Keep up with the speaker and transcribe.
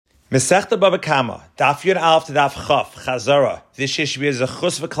Masechta Bava Kamma Daf Yud Aleph to Daf Chaf Chazara. This year should be a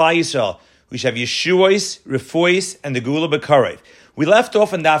zechus for Klal Yisrael. We should have Yeshuos, Refuos, and the Gula B'Karev. We left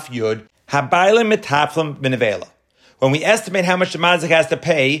off on Daf Yud Habaylim Mitaflim B'Nevela. When we estimate how much the mazik has to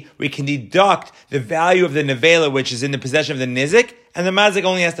pay, we can deduct the value of the nevela, which is in the possession of the nizik, and the mazik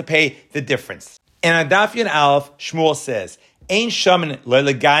only has to pay the difference. And on Daf Yud Aleph, Shmuel says, Ein shaman lo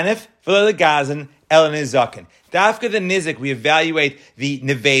leganif v'lo legazin el nizakin. Dafka the nizik, we evaluate the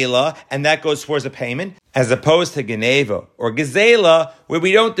nevela, and that goes towards the payment, as opposed to geneva or gezela, where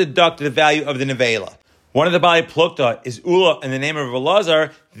we don't deduct the value of the nevela. One of the Bali Plukta is Ula in the name of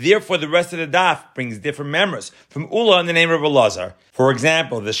Elazar, therefore the rest of the daf brings different members from Ula in the name of Elazar. For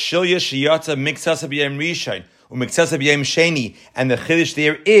example, the Shilya Shiyatza Mixas B'Yem Rishon, or Mixas B'Yem Sheni, and the Chiddush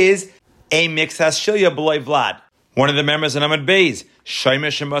there is a Mixas Shilya B'Loi Vlad. One of the members in Amud Beis, Shomer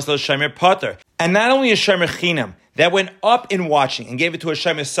Shemaslo Shomer Potter. And not only a Shomer Chinam, that went up in watching and gave it to a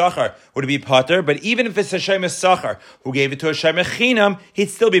Shomer Sachar, would be Potter, but even if it's a Shomer Sachar who gave it to a Shomer Chinam, he'd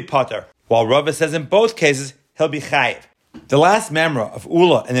still be Potter. While Rava says in both cases, he'll be Chayiv. The last memra of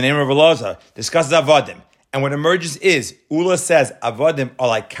Ula in the name of Elazar discusses Avodim. And what emerges is, Ula says Avodim are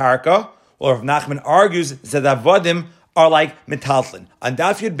like Karka, or if Nachman argues, says Avodim are like metaltlin. On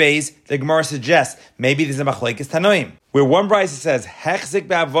Daf Yud Beis, the Gemara suggests maybe there's a machlekes tanoim, where one brayse says hechzik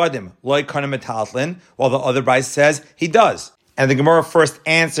be'avodim loy kana metaltlin, while the other brayse says he does. And the Gemara first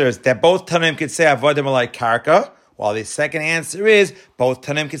answers that both tanoim could say avodim are like karka, while the second answer is both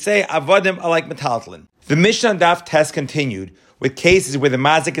tanoim could say avodim are like metaltlin. The Mishnah Daf test continued with cases where the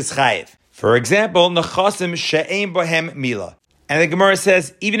mazik is chayiv. For example, nechasim she'ein bohem mila. And the Gemara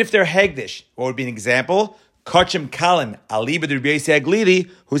says even if they're hegdish, what would be an example? Kachim Kalim, Aliba de Rabbi Yossi Aglili,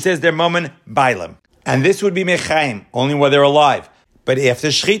 who says they're Momen Bailim. And this would be Mechaim, only while they're alive. But after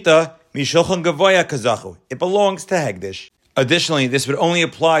Shchita, Mishulchan Gavoya Kazachu, it belongs to Hegdish. Additionally, this would only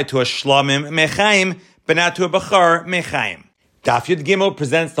apply to a Shlamim Mechaim, but not to a Bachar Mechaim. Daf Yud Gimel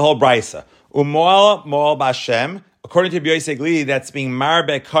presents the whole Brisa. Umoal Moal Bashem, according to Rabbi Yossi Aglili, that's being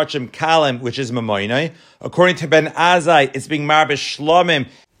Marbe Kachim Kalim, which is Mamoinai. According to Ben Azai, it's being Marbe Shlamim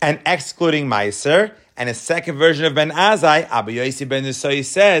and excluding Meiser. And a second version of Ben Azai, Abba Yossi ben Nusai,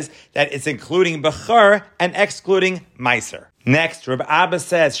 says that it's including Bechar and excluding Meiser. Next, Rabbi Abba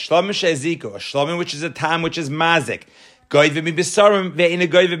says, Shlomim she'eziko, a Shlomim which is a tam which is mazik. Goyve mi besarim ve'ina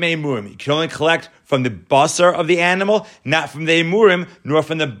goyve me emurim. You can only collect from the basar of the animal, not from the emurim, nor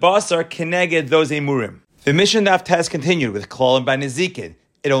from the basar keneged those emurim. The Mishnah Daf test continued with Klolim by Nezikin.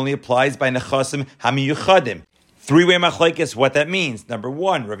 It only applies by Nechasim hamiyuchadim. Three-way machlekes, what that means. Number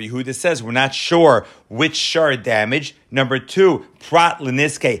one, Rav Yehuda says we're not sure which shar damaged. Number two, prat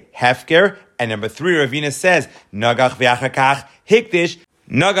leniske hefker. And number three, Ravina says, nagach v'achar hikdish,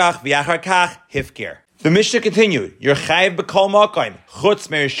 nagach v'achar hifker. The Mishnah continued, you're chayiv b'kol makom,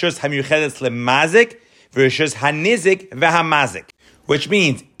 chutz me'rishus hamiyuchedes lemazik, v'rishus hanizik v'hamazik. Which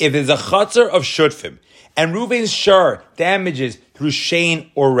means, if there's a chutzar of shutfim, and Reuven's shar damages through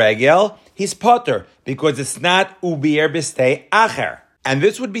shein or regel, he's potter, because it's not ubir b'stei acher. And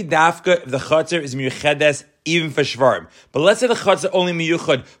this would be dafka if the chutzar is miyuchedes even for shvarim. But let's say the chutzar only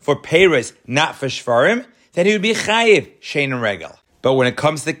miyuchad for peiros, not for shvarim, then he would be chayiv, shein and regel. But when it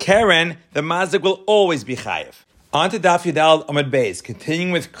comes to keren, the mazik will always be chayiv. On to Daf Yudal Amud Beis,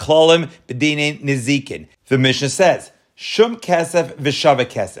 continuing with klolim b'dinin nizikin. The Mishnah says, shum kesef v'shava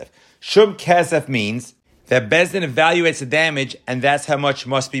kesef. Shum kesef means that Bezdin evaluates the damage, and that's how much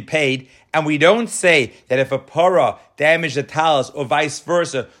must be paid. And we don't say that if a para damaged the talis or vice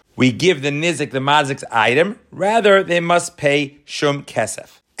versa, we give the nizik the mazik's item. Rather, they must pay shum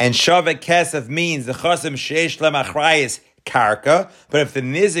kesef. And shava kesef means the chasim sheish lemachrayis karka. But if the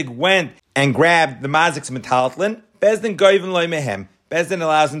nizik went and grabbed the mazik's metaltlin, Bezdin goyven loy mehem. Bezdin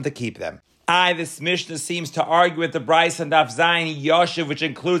allows him to keep them. This Mishnah seems to argue with the Bryce and Daf Zayin Yoshev, which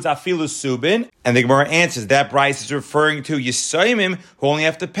includes Afilu Subin. And the Gemara answers that Bryce is referring to Yisoimim, who only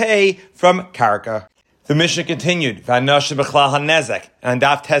have to pay from Karka. The Mishnah continued, V'anosh b'chlal hanezek. And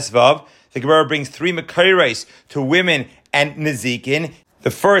on Daf Tesvav, the Gemara brings three Mekayres to women and Nezikin.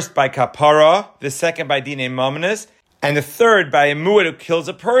 The first by Kapara, the second by Dinei Mominus, and the third by a Muad who kills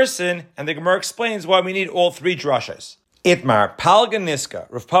a person. And the Gemara explains why we need all three drashas. Itmar, Palgan Niska.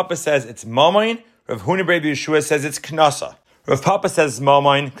 Rav Papa says it's Momoin. Rav Huna Bar Yeshua says it's Knasa. Rav Papa says it's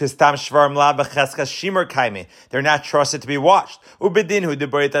Momoin because Tam Shvarim La B'Cheskas Shimur Kaimi. They're not trusted to be watched. Ubedinhu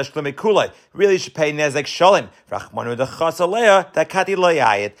Deboritash Kulei really should pay Nezek Sholin. Rachmanu Dechas Alea Dakati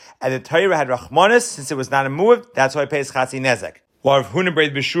Loyayit. And the Torah had Rachmanis since it was not a move. That's why it pays Chatzi Nezek. While Rav Huna Bar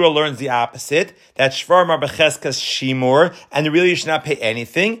Yeshua learns the opposite, that Shvarim are B'Cheskas Shimur, and they really should not pay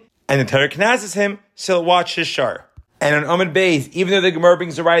anything. And the Torah knazes him, so he'll watch his shar. And on Amud Beis, even though the Gemara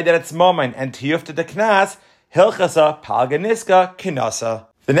brings a right that it's Mammon and Tiyufta de Knas, Hilchasa Palganiska Kinasa.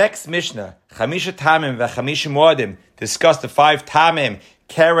 The next Mishnah, Chamisha Tamim v'Chamisha Muadim, discuss the 5 Tamim,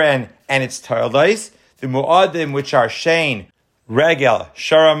 Keren, and its Tardais, the Muadim, which are Shein, Regel,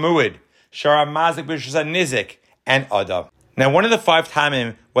 Shara Muid, Shara Mazik B'Shus Nizik, and Adam. Now, one of the 5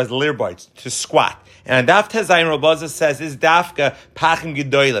 Tamim was Lirboitz, to squat. And on Daf Tezayin, Rabbaza says, is Dafka Pachim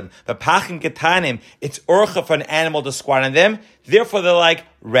Gedoilim. But Pachim Ketanim, it's Urcha for an animal to squat on them, therefore they're like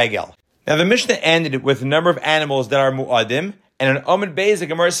Regel. Now, the Mishnah ended with a number of animals that are Mu'adim, and on Amud Beis, the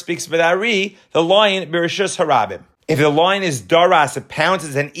Gemara speaks about Ari, the lion, Bereshus Harabim. If the lion is daras, it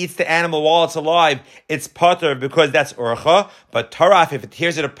pounces and eats the animal while it's alive, it's pater because that's urcha. But taraf, if it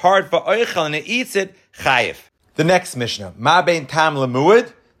tears it apart for oichel and it eats it, chayiv. The next Mishnah, ma bein tam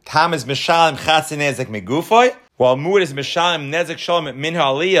lemuad, tam is mishalim chatzi nezek megufoy, while muad is mishalim nezek shalom minha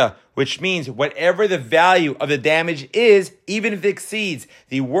aliyah, which means whatever the value of the damage is, even if it exceeds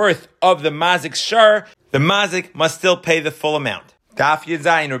the worth of the mazik shar, the mazik must still pay the full amount. Daf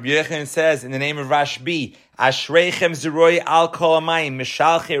Yedzayin, Rabbi Yochanan says in the name of Rashbi, Ashreichem ziroi al kol hamayim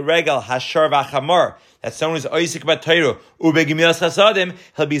mishalche regel hashar v'chamor. That someone who's oisik b'Torah ubegimilas chasadim,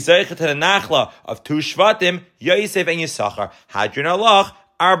 he'll be zeicha to the nachla of 2 shvatim, Yosef and Yisachar, hadrin alach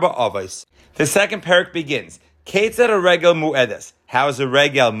arba avos. The second parak begins. Ketzad a regel mu'edes. How is a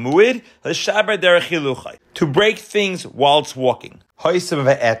regel mu'id? L'shaber derech hiluchai. To break things while it's walking. Hoisim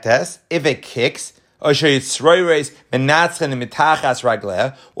ve'etes, if it kicks, or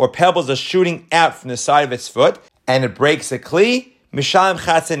pebbles are shooting out from the side of its foot, and it breaks a kli, mishalim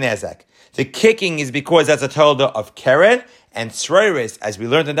chatzin nezek. The kicking is because that's a tolda of keren, and tzroiris, as we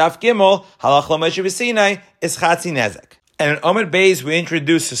learned in Daf Gimel, halach l'moshe v'sinai, is chatzin nezek. And in Amud Beis, we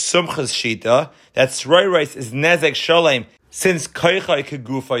introduce a sumchas shita, that tzroiris is nezek sholem, since koichai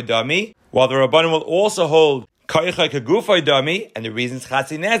kegufay dami, while the Rabbanim will also hold Koichai kegufay dami, and the reasons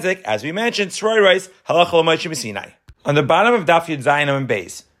chatzi nezek, as we mentioned, tzroiris halach l'moshe v'sinai. On the bottom of Daf Yud Zayin and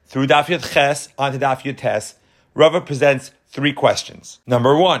Beis, through Daf Yud Ches onto Daf Yud Tes, Rava presents 3 questions.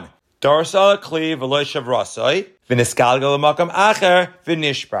 Number 1, Darsal kli v'lo shavrasai v'niskalgal l'makam acher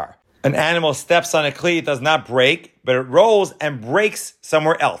v'nishbar. An animal steps on a kli, it does not break, but it rolls and breaks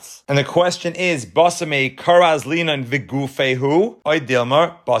somewhere else. And the question is, Basame karaz linan v'gufehu, oy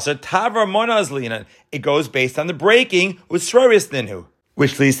dilmar, basar tavar monaz linan. It goes based on the breaking, with tzroiris ninhu.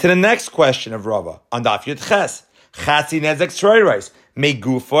 Which leads to the next question of Rava, on Daf Yud Ches. Chatzi nezek tzroiris, me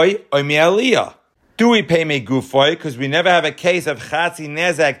gufoy oy me aliyah. Do we pay me gufoy, because we never have a case of chatzi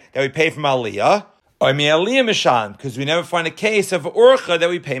nezek that we pay from aliyah? Or me aliyah mishan, because we never find a case of urcha that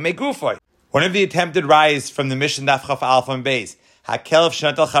we pay me gufoy. One of the attempted rise from the Mishnah Daf Chaf Alpha and Beis, Hakel of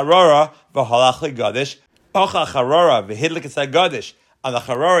Shnatal Charora v'Halach leGadish, Ochal Charora v'Hidlik Gadish. On the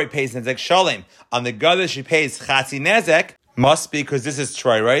Charora he pays nezek shalem. On the Gadish he pays chatzi nezek. Must be because this is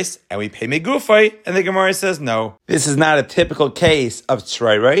tzroiris and we pay megufay. And the Gemara says no. This is not a typical case of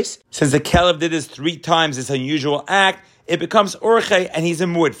tzroiris. Since the Kelev did this 3 times, this unusual act, it becomes urche and he's a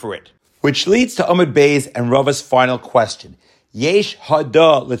muad for it. Which leads to Amud Beis and Rava's final question. Yesh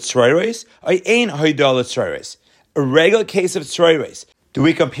hada l'tzroiris, or ein hada l'tzroiris. A regular case of tzroiris. Do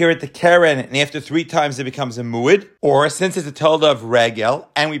we compare it to keren, and after 3 times it becomes a muad? Or since it's a tolda of regel,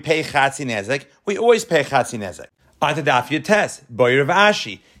 and we pay chatzi nezek, we always pay chatzi nezek. On to Daf Yud Tes, Boyer of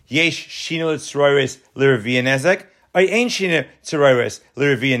Ashi. Yesh shina l'tzroiris l'revia nezek, or ein shina tzroiris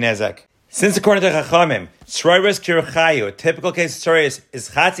l'revia nezek. Since according to Chachamim, tzroiris kirchayu, a typical case of tzroiris is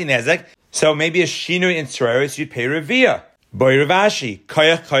chatzi nezek, so maybe a shinu in tzroiris you'd pay revia. Boy Ravashi,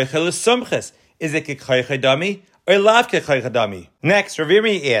 koyach koycha l'sumches. Is it k'koycha dami or lav k'koycha dami? Next,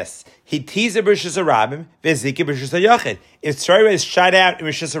 Raviri asks, he teased a b'rishus harabim v'ziki b'rishus hayachid. If tzroiris is shot out in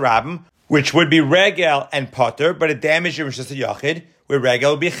b'rishus harabim, which would be regel and potter, but it damaged in b'rishus hayachid, where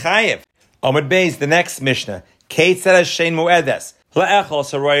regel would be chayiv. Amud Beis, the next Mishnah, Kate said shein mu'edes. La'echol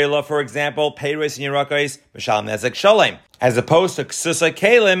saroyela, for example, peiros and yerakos, mishal nezek shalem, as opposed to ksusa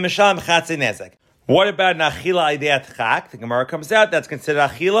kelim, mishal chatzi nezek. What about an achila ideat chak? The Gemara comes out, that's considered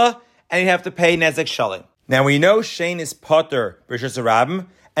achila, and you have to pay nezek shalem. Now we know shein is potter b'rishus harabim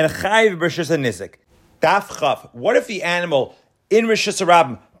and chayiv b'rishus nizik. Daf chaf. What if the animal in rishus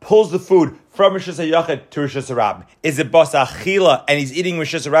harabim pulls the food from rishus hayachid to rishus harabim? Is it bas achila and he's eating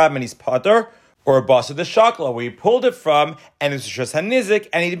rishus harabim and he's potter, or a bas of the shakla where he pulled it from and it's rishus hanizik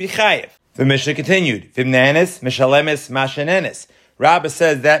and he'd be chayiv? The Mishnah continued. Vimnanis mishalemis mashanenis. Rabba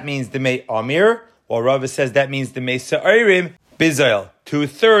says that means the may amir, while Rava says that means the may sa'irim bizail,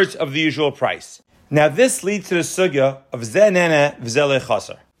 2/3 of the usual price. Now this leads to the sugya of zenene v'zele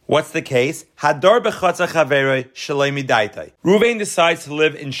chaser. What's the case? Hadar b'chatza chaverei shalei midaitai. Ruvain decides to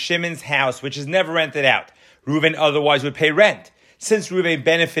live in Shimon's house, which is never rented out. Reuven otherwise would pay rent. Since Reuven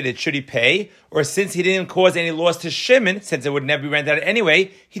benefited, should he pay? Or since he didn't cause any loss to Shimon, since it would never be rented out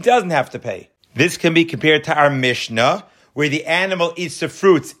anyway, he doesn't have to pay. This can be compared to our Mishnah, where the animal eats the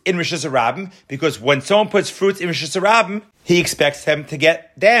fruits in Rosh Hashanah, because when someone puts fruits in Rosh Hashanah, he expects them to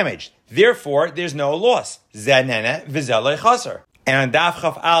get damaged. Therefore, there's no loss. Zanene v'zelei chaser. And on Daf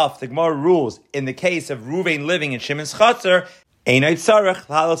Chaf Aleph, the Gemara rules, in the case of Reuven living in Shimon's chaser, einay tzarech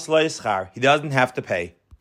l'halos lo yischar. He doesn't have to pay.